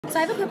So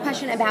I have a quick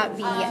question about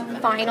the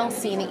final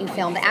scene that you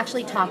filmed. I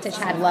actually talked to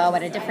Chad Lowe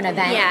at a different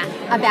event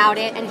about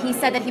it, and he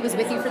said that he was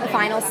with you for the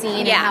final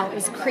scene and how it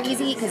was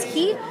crazy because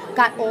he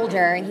got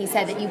older, and he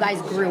said that you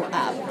guys grew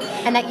up,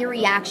 and that your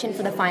reaction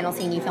for the final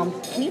scene you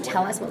filmed. Can you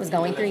tell us what was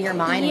going through your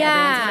mind and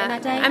everyone's mind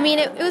that day? I mean,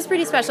 it was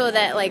pretty special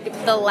that like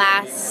the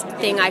last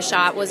thing I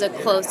shot was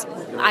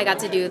I got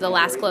to do the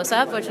last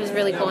close-up, which was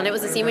really cool, and it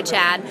was a scene with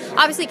Chad.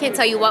 Obviously can't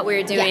tell you what we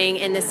were doing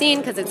in the scene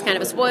because it's kind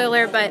of a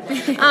spoiler, but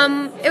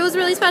it was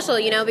really special,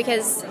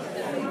 because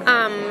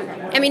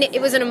I mean,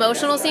 it was an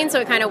emotional scene, so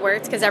it kind of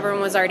worked because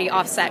everyone was already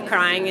offset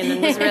crying and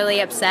was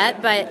really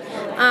upset, but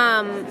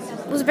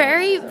it was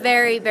very,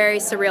 very, very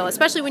surreal,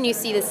 especially when you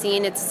see the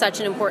scene. It's such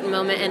an important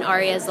moment in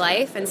Arya's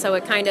life, and so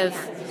it kind of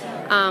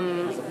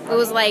it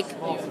was like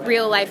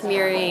real life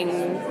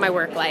mirroring my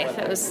work life.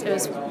 It was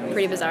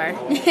pretty bizarre.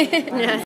 Yeah.